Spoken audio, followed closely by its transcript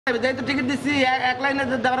Ticket দিচ্ছি এক লাইনে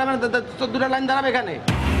দাঁড়াবে, 14টা লাইন দাঁড়াবে এখানে।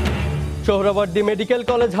 সোহরাওয়ার্দী মেডিকেল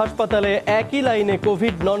কলেজ হাসপাতালে একই লাইনে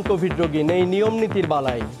কোভিড নন কোভিড রোগী, নেই নিয়ম নীতির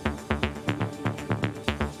বালাই।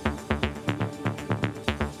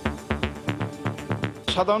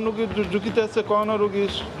 সাধারণ রোগীর ঝুঁকিতে আছে করোনা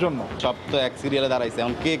রোগীর জন্য। সব তো এক সিরিয়ালে দাঁড়াইছে,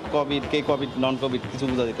 এখন কে কোভিড নন কোভিড কিছু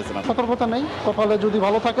বোঝা যেতেছে না। সতর্কতা নেই, কপালে যদি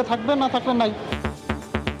ভালো থাকে থাকবে, না থাকলে নাই।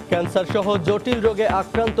 ক্যান্সার সহ জটিল রোগে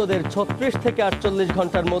আক্রান্তদের 36 থেকে 48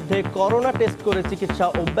 ঘন্টার মধ্যে করোনা টেস্ট করে চিকিৎসা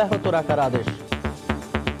অব্যাহত রাখার আদেশ।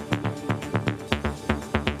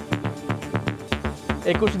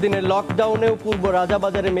 21 দিনের লকডাউনেও পূর্ব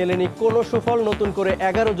রাজাবাজারে মেলেনি কোনো সুফল, নতুন করে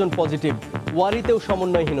 11 জন পজিটিভ। ওয়ারিতেও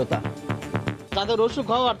সমন্বয়হীনতা। যাদের অসুখ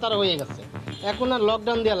হওয়ার তারা হয়ে গেছে, এখন আর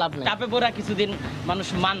লকডাউন দিয়ে লাভ নেই। চাপে পড়া কিছুদিন মানুষ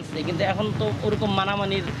মানছে, কিন্তু এখন তো ওরকম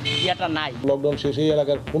মানামানির ইয়েটা নাই। লকডাউন শেষে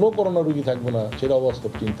এলাকার কোনো করোনা রোগী থাকবে না, সেটা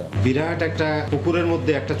অবাস্তব চিন্তা। বিরাট একটা পুকুরের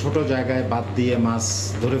মধ্যে একটা ছোট জায়গায় বাদ দিয়ে মাছ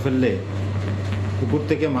ধরে ফেললে পুকুর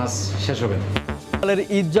থেকে মাছ শেষ হবে না।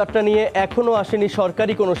 ঈদ যাত্রা নিয়ে এখনো আসেনি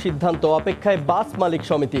সরকারি কোনো সিদ্ধান্ত, অপেক্ষায় বাস মালিক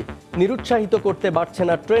সমিতি। নিরুৎসাহিত করতে পারছে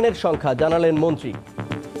না ট্রেনের সংখ্যা, জানালেন মন্ত্রী।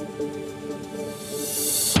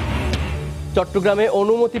 চট্টগ্রামে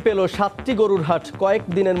অনুমতি পেল 7টি গরুর হাট,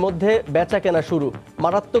 কয়েকদিনের মধ্যে বেচা কেনা শুরু।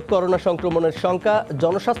 মারাত্মক করোনা সংক্রমণের শঙ্কা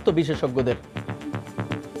জনস্বাস্থ্য বিশেষজ্ঞদের।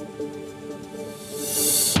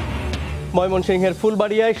 ময়মনসিংহের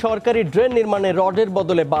ফুলবাড়িয়ায় সরকারি ড্রেন নির্মাণে রডের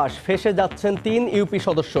বদলে বাঁশ, ফেঁসে যাচ্ছেন 3 ইউপি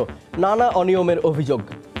সদস্য, নানা অনিয়মের অভিযোগ।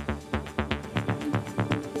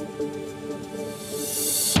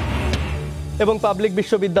 এবং পাবলিক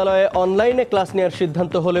বিশ্ববিদ্যালয়ে অনলাইনে ক্লাস নেওয়ার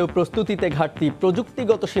সিদ্ধান্ত হলেও প্রস্তুতিতে ঘাটতি,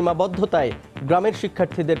 প্রযুক্তিগত সীমাবদ্ধতায় গ্রামের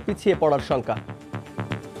শিক্ষার্থীদের পিছিয়ে পড়ার শঙ্কা।